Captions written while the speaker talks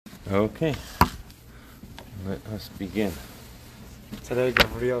Okay, let us begin. Today,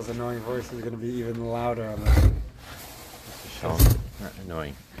 Gabriel's annoying voice is going to be even louder on this. Not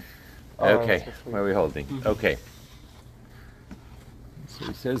annoying. Oh, Okay, that's where are we holding? Okay. So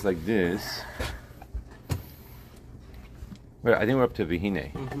he says like this. Well, I think we're up to Vihine.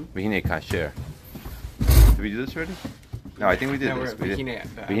 Vihine Kasher. Did we do this already? No, I think we did No, this. we're We at did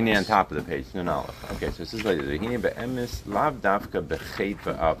Vihine Vihine on top of the page. No. Okay, so this is like Vihine be'emes lav davka bechet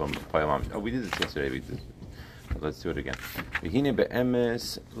ve'avam b'payam. Oh, we did this yesterday. We did. Let's do it again. V'hine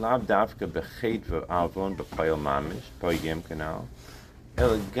be'emes lav davka bechet ve'avon b'payam mamish payim kanal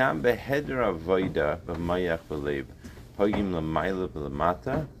el gam behedra avoida b'mayach b'lev payim l'mayla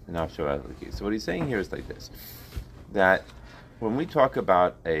b'lemata. And I'll show out the key. So what he's saying here is like this: that when we talk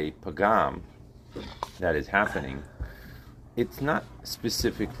about a pagam that is happening, it's not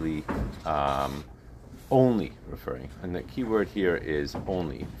specifically only referring, and the key word here is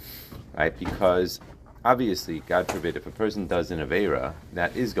only, right? Because obviously, God forbid, if a person does an Aveira,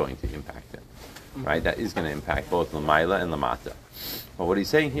 that is going to impact him, right? That is going to impact both Lamaila and Lamata. But what he's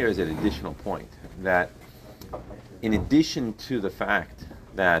saying here is an additional point, that in addition to the fact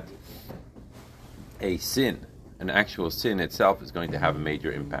that a sin, an actual sin itself, is going to have a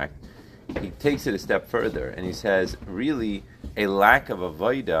major impact, he takes it a step further, and he says, really, a lack of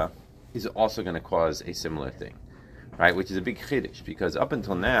avoida is also going to cause a similar thing, right? Which is a big chiddush, because up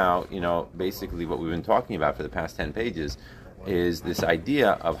until now, basically what we've been talking about for the past 10 pages is this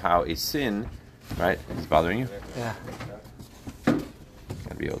idea of how a sin, right? Is it bothering you? Yeah.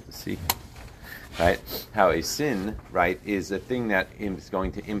 Gotta be able to see, right? How a sin, right, is a thing that is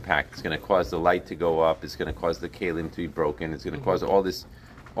going to impact. It's going to cause the light to go up. It's going to cause the kalim to be broken. It's going to cause all these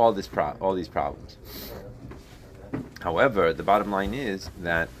problems. However, the bottom line is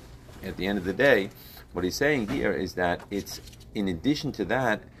that at the end of the day, what he's saying here is that it's in addition to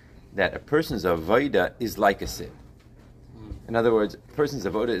that a person's avoda is like a sin. In other words, a person's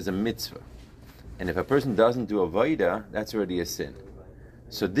avoda is a mitzvah, and if a person doesn't do avoda, that's already a sin.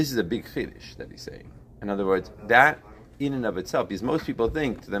 So this is a big chiddush that he's saying. In other words, that in and of itself, because most people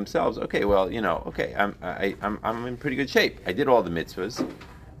think to themselves, okay, well, I'm in pretty good shape. I did all the mitzvahs.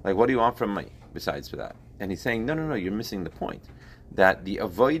 Like, what do you want from me besides for that? And he's saying, no, you're missing the point. That the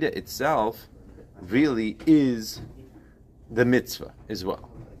avoda itself really is the mitzvah as well,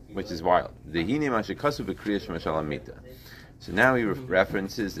 which is wild. So now he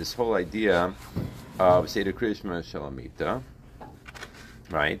references this whole idea of Seder Kriyashma Shalamita,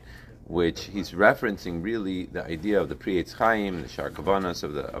 right? Which he's referencing really the idea of the Pri Eitz Chaim, the Shar Kavanas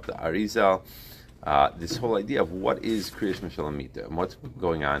of the Arizal, this whole idea of what is Kriyas Shalamita and what's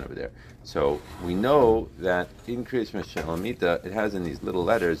going on over there. So we know that in Kriyas Shalamita it has in these little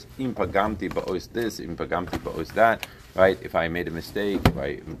letters Im pagamti ba'os this, Im pagamti ba'os that, right? If I made a mistake, if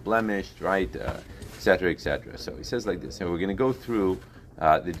I blemished, right, etc., etc. So he says like this, and we're going to go through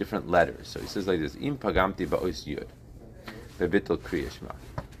the different letters. So he says like this: Im pagamti ba'os yud, bebitul kriyashma.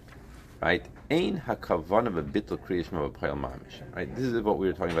 Right? Ein hakavana bebitul kriyashma b'payil mamish. Right? This is what we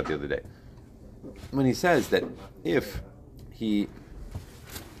were talking about the other day. When he says that if he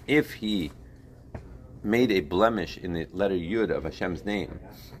made a blemish in the letter Yud of Hashem's name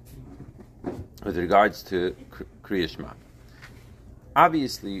with regards to Kriyashma,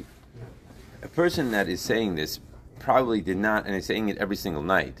 obviously a person that is saying this probably did not, and is saying it every single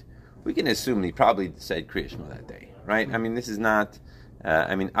night, we can assume he probably said Kriyashma that day, right? I mean, this is not...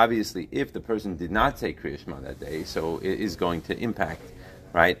 obviously, if the person did not say Kriya Shema that day, so it is going to impact,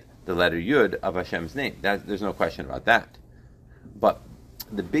 right, the letter Yud of Hashem's name. There's no question about that. But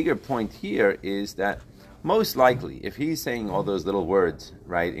the bigger point here is that most likely, if he's saying all those little words,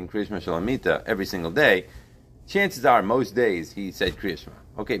 right, in Kriya Shema Shalamita every single day, chances are most days he said Kriya Shema.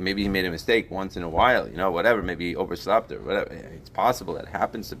 Okay, maybe he made a mistake once in a while, whatever, maybe he overslept or whatever. It's possible that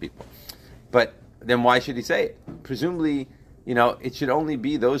happens to people. But then why should he say it? Presumably, it should only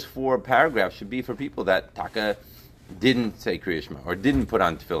be those 4 paragraphs should be for people that Taka didn't say Kriya Shema or didn't put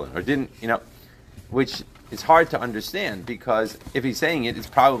on tefillin or didn't, which is hard to understand because if he's saying it, it's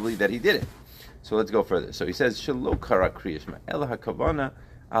probably that he did it. So let's go further. So he says, Shelo kara Kriya Shema, ela hakavana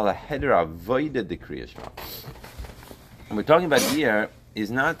ala heder avoida de Kriya Shema. What we're talking about here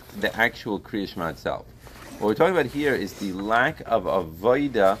is not the actual Kriya Shema itself. What we're talking about here is the lack of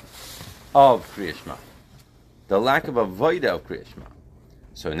avoida of Kriya Shema. The lack of avoida of Kriya Shema.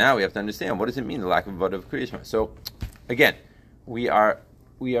 So now we have to understand, what does it mean, the lack of avoida of Kriya Shema? So, again, we are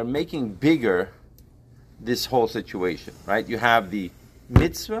making bigger this whole situation, right? You have the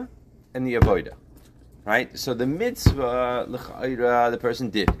mitzvah and the avoida, right? So the mitzvah, l'chayra, the person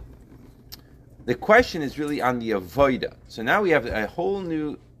did. The question is really on the avoida. So now we have a whole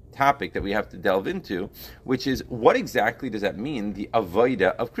new topic that we have to delve into, which is what exactly does that mean, the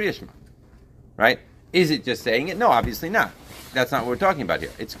avoida of Kriya Shema, right? Is it just saying it? No, obviously not. That's not what we're talking about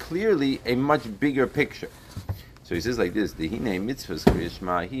here. It's clearly a much bigger picture. So he says like this: "Dehine mitzvahs Kriya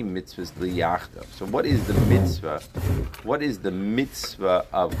Shema, he mitzvahs liyachta." So what is the mitzvah? What is the mitzvah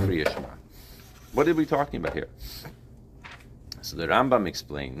of Kriya Shema? What are we talking about here? So the Rambam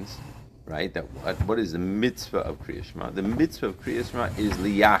explains, right, that what is the mitzvah of Kriya Shema? The mitzvah of Kriya Shema is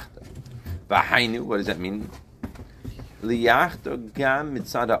liyachta. V'hainu, what does that mean? Liyachta gam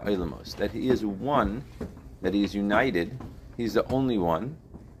mitzada oilamos, that he is one, that he is united, he's the only one,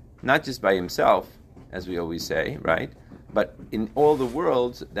 not just by himself, as we always say, right? But in all the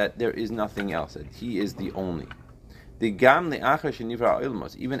worlds, that there is nothing else, that he is the only. The gam le'achar shenivra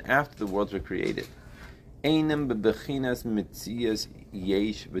oilamos, even after the worlds were created. Einam bebechinas mitzias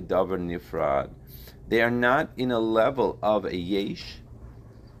yesh v'davar nifrad. They are not in a level of a yesh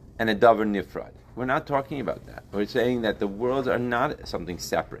and a davar nifrad. We're not talking about that. We're saying that the worlds are not something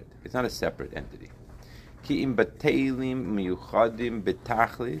separate. It's not a separate entity. Ki im batelim miyuchadim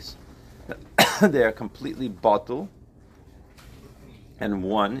betachlis. They are completely bottled and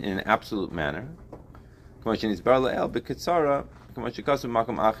one in an absolute manner.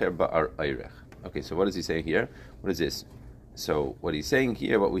 Okay, so what does he say here? What is this? So what he's saying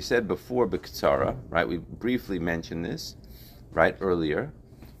here, what we said before B'Ktsara, right? We briefly mentioned this, right, earlier,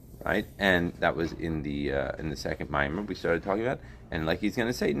 right? And that was in the second mimer we started talking about. And like he's going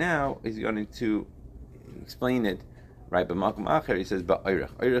to say now, he's going to explain it, right? But Malkum Acher, he says,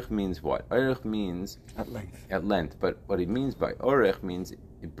 Ba'orech. Orech means what? Orech means At length. At length. But what he means by Orech means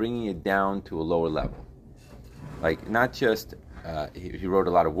bringing it down to a lower level. Like, not just, he wrote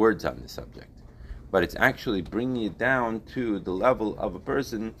a lot of words on this subject, but it's actually bringing it down to the level of a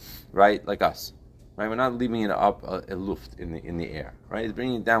person, right, like us. Right? We're not leaving it up a luft in the air. Right? He's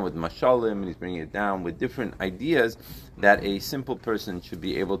bringing it down with mashalim, and he's bringing it down with different ideas that a simple person should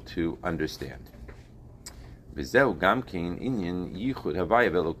be able to understand.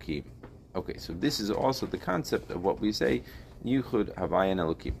 Okay, so this is also the concept of what we say, Yichud Havaya and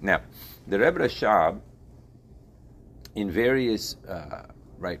Elokim. Now, the Rebbe Rashab, in various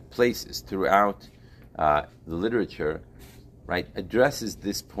places throughout the literature, right, addresses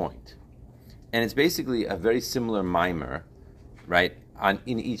this point, and it's basically a very similar mimer, right,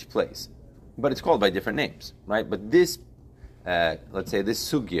 in each place, but it's called by different names, right? But this, let's say, this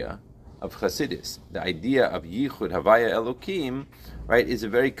sugya of Chassidus, the idea of Yichud Havaya Elokim, right, is a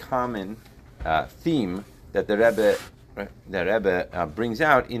very common theme that the Rebbe brings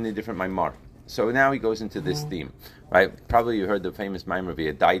out in the different maimar. So now he goes into this theme, right? Probably you heard the famous Maimer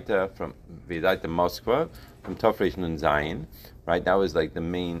V'Yadaita from V'Yadaita Moskva from Tofresh Nun Zayin, right? That was one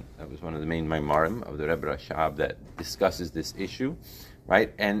of the main Maimarim of the Rebbe Rashab that discusses this issue,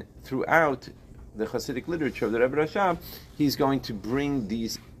 right? And throughout the Hasidic literature of the Rebbe Rashab, he's going to bring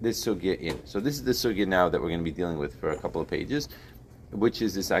this sugya in. So this is the sugya now that we're going to be dealing with for a couple of pages, which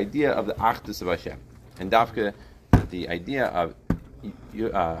is this idea of the Achdus of Hashem, and Dafka, the idea of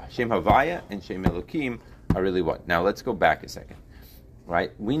Shem Havaya and Shem Elokim are really what? Now let's go back a second,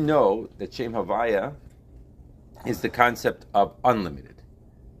 right? We know that Shem Havaya is the concept of unlimited,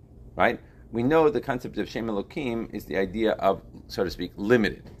 right? We know the concept of Shem Elokim is the idea of, so to speak,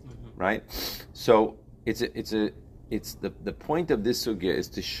 limited, right? So it's the point of this sugya is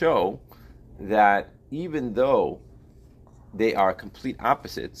to show that even though they are complete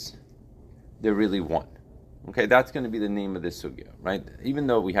opposites, they're really one. Okay, that's going to be the name of this sugya, right? Even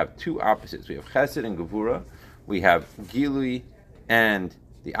though we have two opposites, we have chesed and gevura, we have gilui and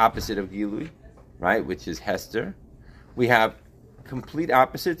the opposite of gilui, right, which is hester. We have complete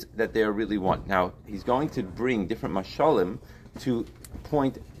opposites that they are really one. Now, he's going to bring different mashalim to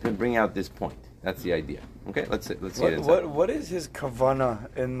bring out this point. That's the idea. Okay, let's see it inside. What is his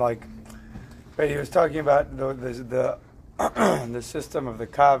kavana in, like, right, he was talking about the the system of the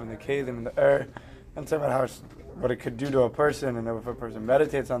kav and the kelim and the and talking about what it could do to a person, and if a person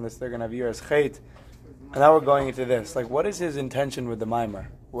meditates on this, they're going to have yiras chait. And now we're going into this. Like, what is his intention with the mimer?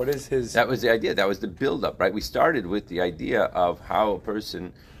 What is his... That was the idea. That was the build-up, right? We started with the idea of how a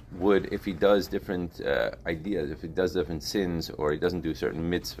person would, if he does different ideas, if he does different sins, or he doesn't do certain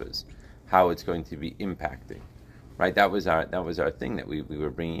mitzvahs, how it's going to be impacting, right? That was our thing that we were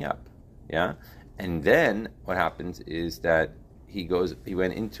bringing up, yeah? And then what happens is that he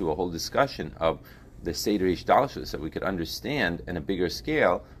went into a whole discussion of the Seder Ishtalshus, so we could understand in a bigger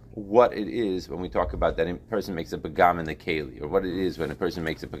scale what it is when we talk about that a person makes a pagam in the keli, or what it is when a person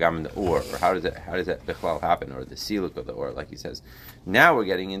makes a pagam in the or how does that bichlal happen, or the siluk of the or, like he says. Now we're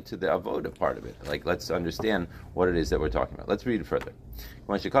getting into the avoda part of it. Like, let's understand what it is that we're talking about. Let's read it further.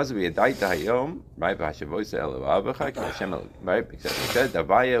 Right? Because it said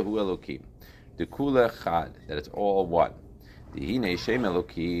davaya hu elokim, the kula chad, that it's all one. The hine shem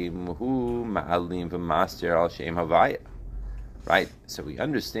elokim hu ma'alim v'master al shem havaya. Right, so we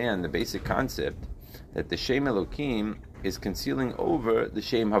understand the basic concept that the Shem Elokim is concealing over the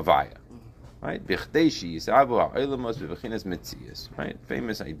Shem Havaya. Right, right,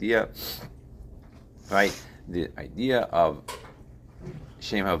 famous idea. Right, the idea of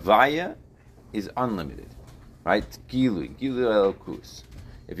Shem Havaya is unlimited. Right, Gilu Elokus.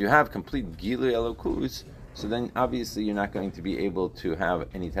 If you have complete Gilu Elokus, so then obviously you're not going to be able to have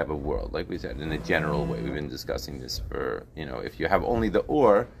any type of world, like we said, in a general way. We've been discussing this for, if you have only the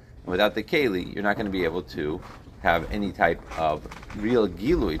or, without the keli, you're not going to be able to have any type of real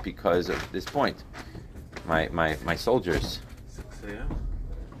gilui because of this point. My soldiers... 6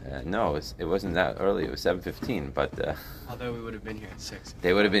 a.m.? No, it wasn't that early. It was 7:15, but... although we would have been here at 6.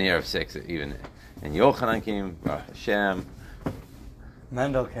 They would have been here at 6 even. And Yochanan came, Baruch Hashem.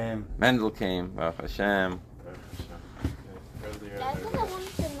 Mendel came, Baruch Hashem. That's what I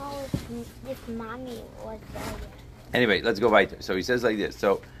wanted to know if mommy was there yet. Anyway, let's go right there. So he says like this.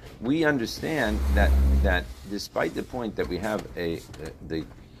 So we understand that despite the point that we have the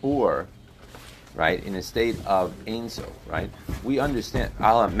or, right, in a state of Ein Sof, right, we understand.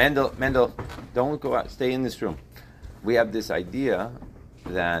 Mendel, don't go out. Stay in this room. We have this idea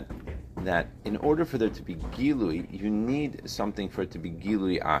that in order for there to be gilui, you need something for it to be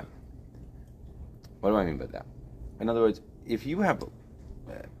gilui on. What do I mean by that? In other words, if you have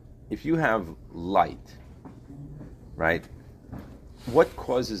light, right, what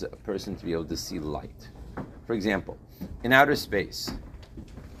causes a person to be able to see light? For example, in outer space,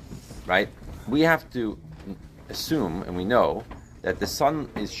 right, we have to assume, and we know, that the sun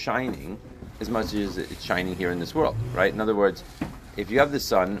is shining as much as it's shining here in this world, right? In other words, if you have the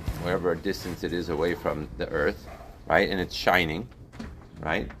sun, wherever distance it is away from the earth, right, and it's shining,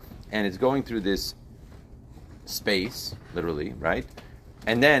 right, and it's going through this space, literally, right,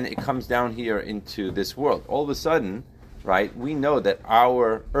 and then it comes down here into this world. All of a sudden, right, we know that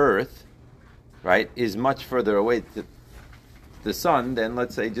our earth, right, is much further away to the sun than,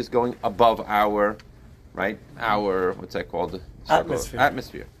 let's say, just going above our, right, our, what's that called?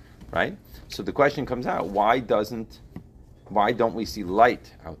 Atmosphere, right? So the question comes out, why don't we see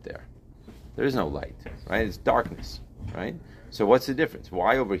light out there? There is no light, right? It's darkness, right? So what's the difference?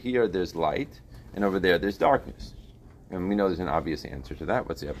 Why over here there's light and over there there's darkness? And we know there's an obvious answer to that.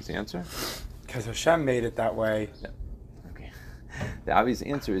 What's the obvious answer? because Hashem made it that way. Yeah. Okay. The obvious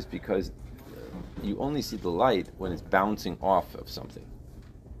answer is because you only see the light when it's bouncing off of something.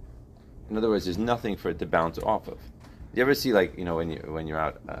 In other words, there's nothing for it to bounce off of. You ever see, like, when you're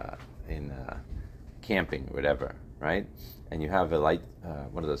out in camping or whatever, right? And you have a light,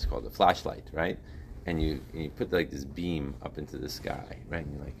 what are those called? A flashlight, right? And you put like this beam up into the sky, right?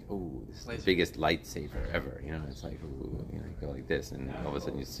 And you're like, oh, this is the biggest lightsaber ever. It's like, ooh, you go like this, and all of a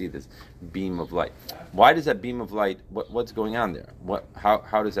sudden you see this beam of light. Why does that beam of light? What's going on there?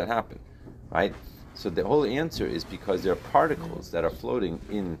 How does that happen, right? So the whole answer is because there are particles that are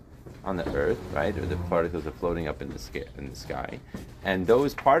floating on the earth, right? Or the particles are floating up in the sky, and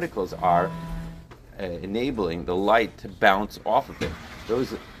those particles are enabling the light to bounce off of it.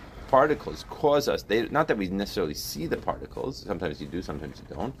 Those particles cause us, not that we necessarily see the particles, sometimes you do, sometimes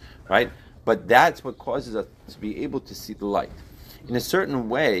you don't, right? But that's what causes us to be able to see the light. In a certain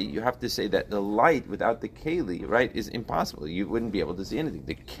way, you have to say that the light without the keli, right, is impossible. You wouldn't be able to see anything.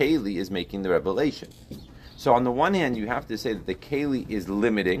 The keli is making the revelation. So on the one hand, you have to say that the keli is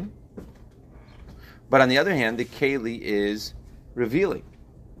limiting, but on the other hand, the keli is revealing.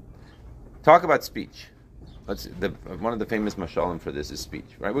 Talk about speech. One of the famous mashalim for this is speech,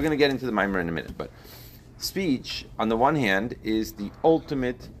 right? We're going to get into the mimer in a minute, but speech, on the one hand, is the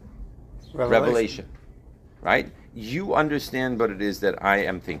ultimate revelation, right? You understand what it is that I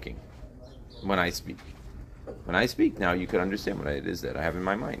am thinking when I speak. When I speak now, you can understand what it is that I have in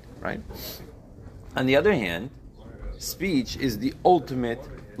my mind, right? On the other hand, speech is the ultimate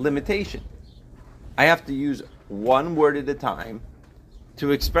limitation. I have to use one word at a time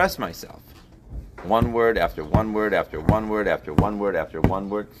to express myself. One word after one word after one word after one word after one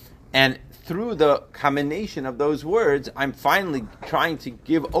word. And through the combination of those words, I'm finally trying to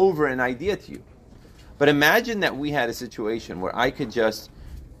give over an idea to you. But imagine that we had a situation where I could just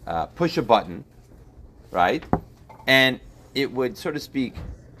push a button, right? And it would, so to speak,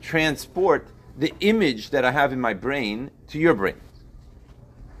 transport the image that I have in my brain to your brain.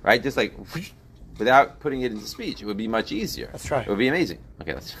 Right? Just like whoosh, without putting it into speech. It would be much easier. That's right. It would be amazing.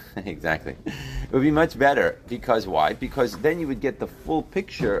 Okay, that's exactly. It would be much better because why? Because then you would get the full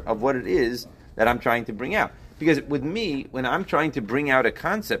picture of what it is that I'm trying to bring out. Because with me, when I'm trying to bring out a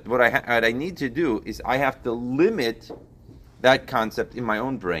concept, what I need to do is I have to limit that concept in my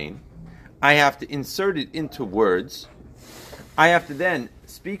own brain. I have to insert it into words. I have to then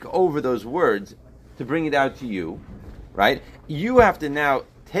speak over those words to bring it out to you, right? You have to now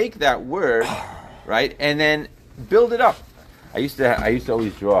take that word, right, and then build it up. I used to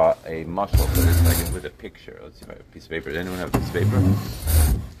always draw a muscle for this, like with a picture. Let's see if I have a piece of paper. Does anyone have a piece of paper?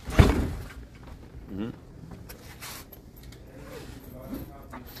 Mm-hmm.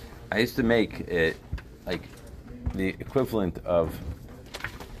 I used to make it like the equivalent of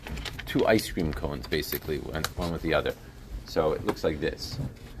 2 ice cream cones, basically, one with the other. So it looks like this.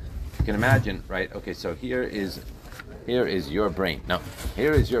 You can imagine, right? Okay, so here is your brain. No,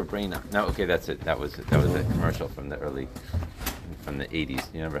 here is your brain. No, okay, that's it. That was a commercial from the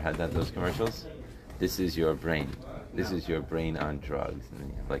 80s. You never had those commercials? This is your brain. This is your brain on drugs, and then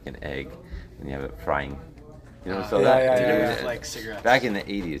you have like an egg, and you have it frying. You know, so yeah. Like cigarettes. Back in the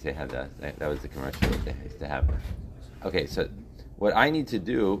 80s, they had that. That was the commercial that they used to have. Okay, so what I need to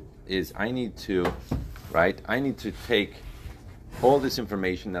do is I need to take all this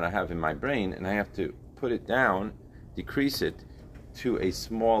information that I have in my brain, and I have to put it down, decrease it to a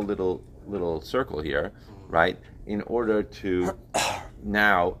small little circle here, right, in order to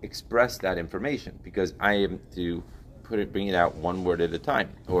now express that information, because I am to bring it out one word at a time.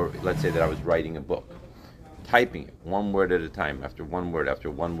 Or let's say that I was writing a book, typing it one word at a time, after one word,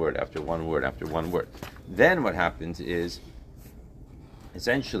 after one word, after one word, after one word. Then what happens is,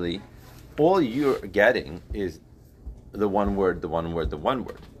 essentially, all you're getting is the one word, the one word, the one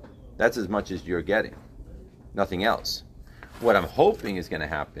word. That's as much as you're getting. Nothing else. What I'm hoping is going to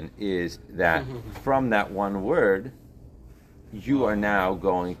happen is that from that one word, you are now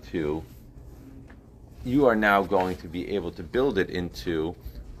going to be able to build it into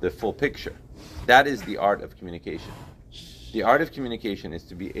the full picture. That is the art of communication. The art of communication is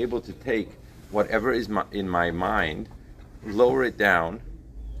to be able to take whatever is in my mind, lower it down,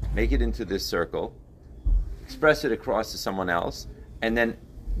 make it into this circle, express it across to someone else, and then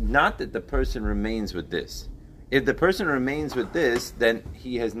not that the person remains with this. If the person remains with this, then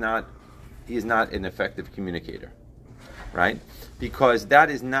he is not an effective communicator, right? Because that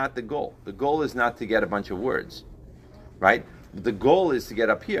is not the goal. The goal is not to get a bunch of words, right? The goal is to get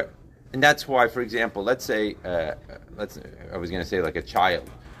up here. And that's why, for example, let's say, I was going to say like a child.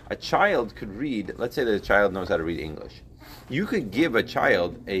 A child could read, let's say that a child knows how to read English. You could give a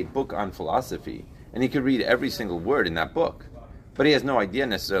child a book on philosophy, and he could read every single word in that book. But he has no idea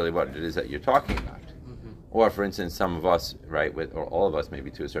necessarily what it is that you're talking about. Mm-hmm. Or, for instance, some of us, right, or all of us maybe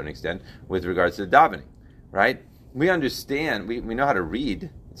to a certain extent, with regards to davening, right? We understand, we know how to read.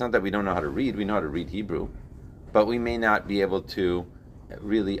 It's not that we don't know how to read, we know how to read Hebrew. But we may not be able to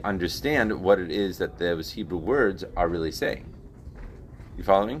really understand what it is that those Hebrew words are really saying. You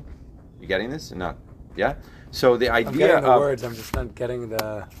following? You getting this or not? Yeah? So the idea I'm getting the words, I'm just not getting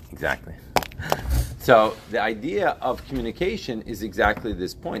the... Exactly. So the idea of communication is exactly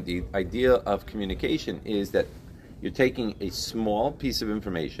this point. The idea of communication is that you're taking a small piece of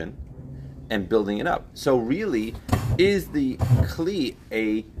information and building it up. So really, is the Kli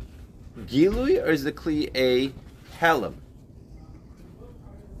a Gilui or is the Kli a Helam?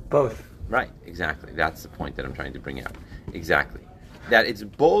 Both. Right, exactly. That's the point that I'm trying to bring out. Exactly. That it's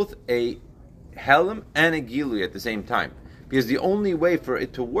both a Helam and a Gilui at the same time. Because the only way for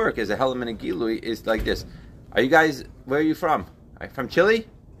it to work as a Helam and a Gilui is like this. Are you guys, where are you from? Are you from Chile?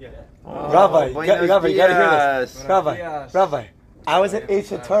 Yeah. Oh, Rabbi, you gotta hear this. Rabbi, I was at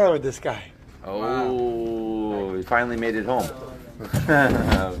Eish Torah with this guy. Oh, we finally made it home.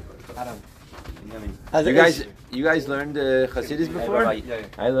 You guys learned Hasidus before? Yeah.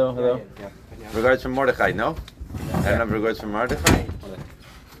 Hello. Yeah. Regards from Mordechai, no? I don't have regards from Mordechai?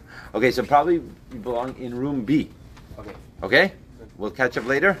 Okay, so probably you belong in room B. Okay? We'll catch up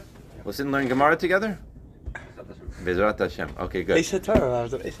later? We'll sit and learn Gemara together? Bezrat Hashem. Okay, good. Eish Torah, I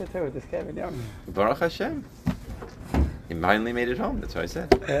was at Eish Torah with this guy. Baruch Hashem. He finally made it home, that's what I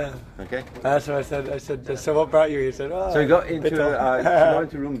said. Yeah. Okay? That's what I said. I said, so what brought you? He said, oh. So you go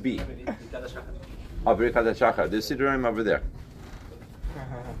into room B. Oh, Birkat HaShachar. There's Siddurim over there.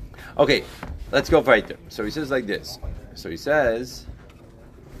 Okay, let's go further. So he says like this.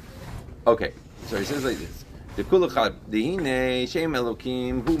 Okay, so he says like this. The Kulachad, Dehine, Shem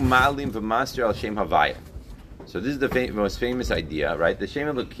Elokim, Hu Malim V'Master Al Shem Havaya. So this is the most famous idea, right? The Shem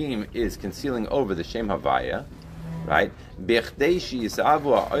Elokim is concealing over the Shem Havaya, right?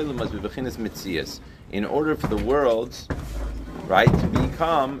 In order for the worlds, right, to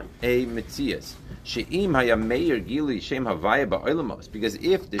become a Metzias. Because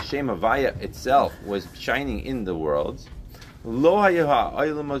if the Shem Havaya itself was shining in the worlds, the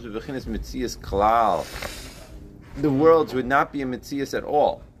worlds would not be a Metzias at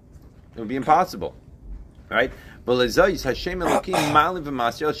all. It would be impossible. Right?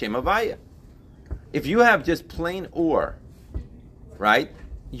 If you have just plain ore, right,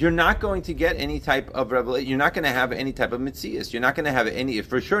 you're not going to get any type of revelation. You're not going to have any type of mitzias. You're not going to have any,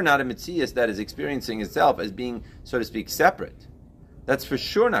 for sure, not a mitzias that is experiencing itself as being, so to speak, separate. That's for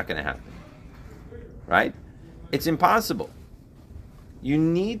sure not going to happen. Right? It's impossible. You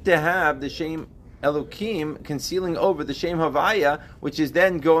need to have the Shem Elokim concealing over the Shem Havaya, which is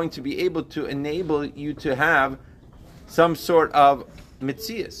then going to be able to enable you to have some sort of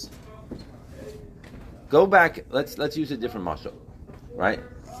mitzias. Go back. Let's use a different mashal, right?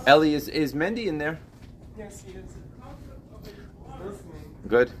 Eli, is Mendy in there? Yes, he is.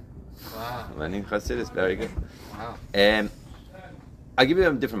 Good. Wow. Learning Chassidus, very good. Wow. I'll give you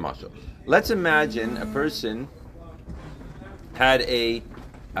a different mashal. Let's imagine a person had a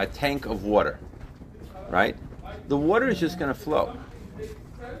tank of water. Right? The water is just going to flow.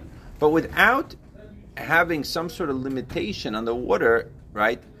 But without having some sort of limitation on the water,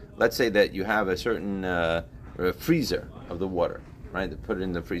 right? Let's say that you have a certain freezer of the water, right? To put it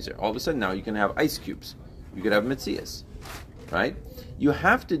in the freezer. All of a sudden now you can have ice cubes. You could have mitzias, right? You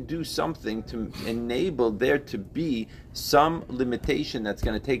have to do something to enable there to be some limitation that's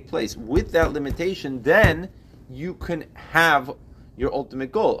going to take place. With that limitation, then you can have your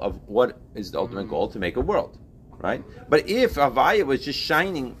ultimate goal of what is the ultimate goal, to make a world, right? But if Havaya was just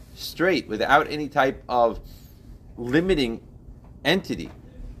shining straight without any type of limiting entity,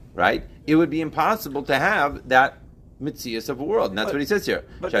 right, it would be impossible to have that mitzias of a world. And that's what he says here.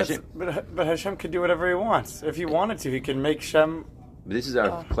 But Hashem could do whatever he wants. If he wanted to, he can make Shem... This is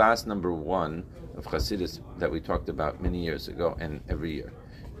our class number 1 of Chassidus that we talked about many years ago and every year.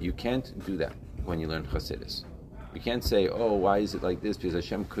 You can't do that when you learn Chassidus. You can't say, oh, why is it like this? Because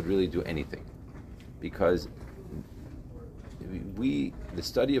Hashem could really do anything. Because the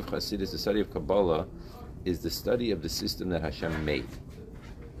study of Chassidus, the study of Kabbalah, is the study of the system that Hashem made.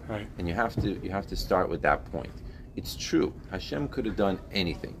 Right. And you have to start with that point. It's true. Hashem could have done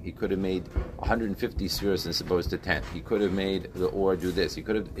anything. He could have made 150 spheres as opposed to 10. He could have made the ore do this. He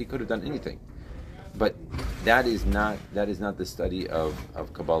could have done anything. But that is not the study of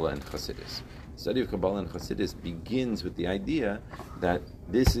Kabbalah and Chassidus. The study of Kabbalah and Chassidus begins with the idea that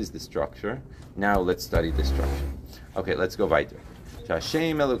this is the structure. Now let's study the structure. Okay, let's go weiter.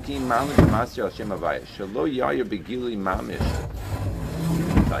 Hashem Elokim Malim V'Masya Hashem Havaya Shelo Yair Begili Mamish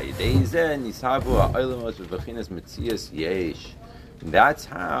Vayideize Nisavu Ha'olamos V'Bechinas Metzias Yesh. That's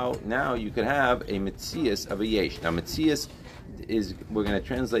how now you can have a Metzias of a Yesh. Now Metzias is, we're going to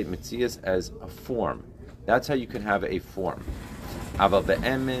translate Metzias as a form. That's how you can have a form. Aval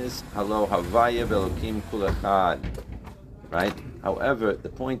be'emes halo havaya velokim kul echad. Right? However, the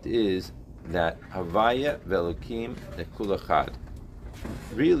point is that havaya velokim kul echad.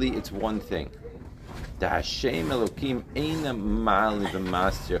 Really, it's one thing. The Hashem Elokim eina mali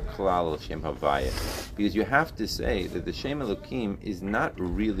v'mastir klal Hashem havaya. Because you have to say that the Shem Elokim is not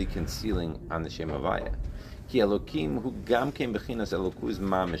really concealing on the Shem havaya. Ki Elokim hu gam kem bechinas Elokuz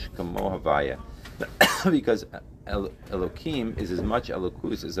mamish kamo havaya. Because Elokim is as much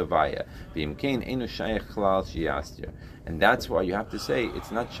Elokus as Havaya. V'imkein einu shayach klal sheyastir. And that's why you have to say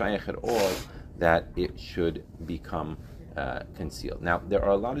it's not shayach at all that it should become concealed. Now, there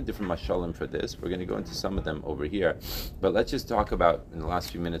are a lot of different mashalim for this. We're going to go into some of them over here. But let's just talk about, in the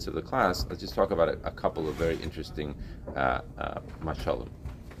last few minutes of the class, let's just talk about a couple of very interesting mashalim.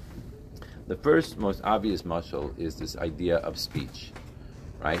 The first, most obvious mashal is this idea of speech,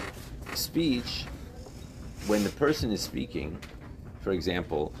 right? Speech, when the person is speaking, for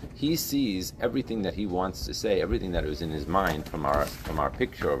example, he sees everything that he wants to say, everything that was in his mind from our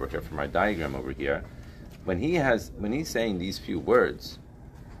picture over here, from our diagram over here. When he's saying these few words,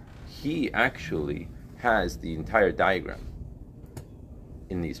 he actually has the entire diagram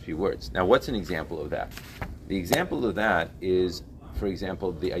in these few words. Now, what's an example of that? The example of that is, for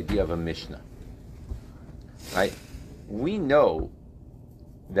example, the idea of a Mishnah. Right? We know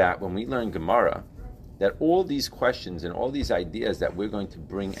that when we learn Gemara, that all these questions and all these ideas that we're going to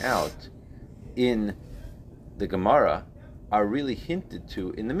bring out in the Gemara are really hinted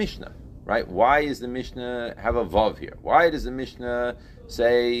to in the Mishnah, right? Why is the Mishnah have a vav here? Why does the Mishnah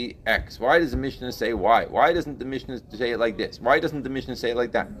say X? Why does the Mishnah say Y? Why doesn't the Mishnah say it like this? Why doesn't the Mishnah say it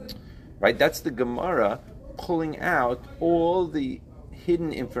like that? Right? That's the Gemara pulling out all the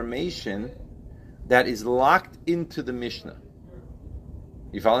hidden information that is locked into the Mishnah.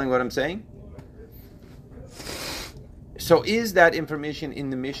 You following what I'm saying? So is that information in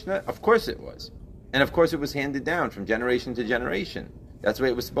the Mishnah? Of course it was. And of course it was handed down from generation to generation. That's the way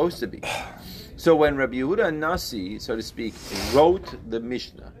it was supposed to be. So when Rabbi Yehuda Nasi, so to speak, wrote the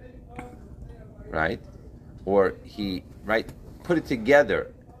Mishnah, right? Or he, put it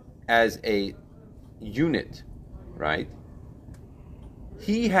together as a unit, right?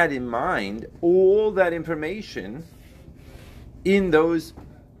 He had in mind all that information in those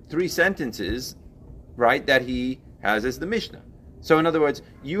 3 sentences, right, that he has as the Mishnah. So in other words,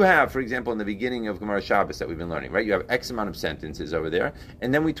 you have, for example, in the beginning of Gemara Shabbos that we've been learning, right, you have X amount of sentences over there,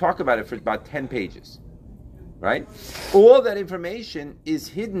 and then we talk about it for about 10 pages, right? All that information is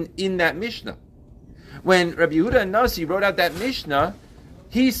hidden in that Mishnah. When Rabbi Yehuda Nasi wrote out that Mishnah,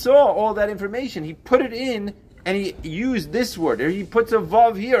 he saw all that information. He put it in, and he used this word, or he puts a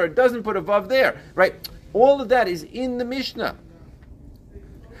vav here, or doesn't put a vav there, right? All of that is in the Mishnah.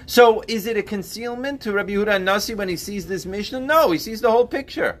 So is it a concealment to Rabbi Yehuda Nasi when he sees this Mishnah? No, he sees the whole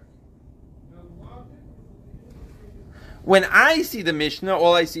picture. When I see the Mishnah,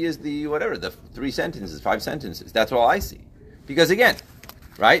 all I see is the 3 sentences, 5 sentences. That's all I see. Because again,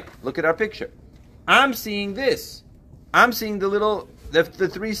 right, look at our picture. I'm seeing this. I'm seeing the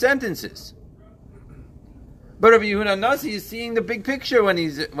 3 sentences. But Rabbi Yehuda Nasi is seeing the big picture when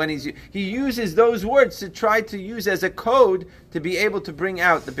he uses those words to try to use as a code to be able to bring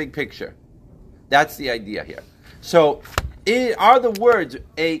out the big picture. That's the idea here. So, are the words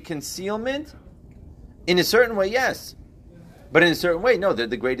a concealment? In a certain way, yes. But in a certain way, no, they're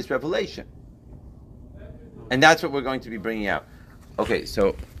the greatest revelation. And that's what we're going to be bringing out. Okay,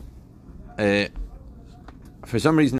 so for some reason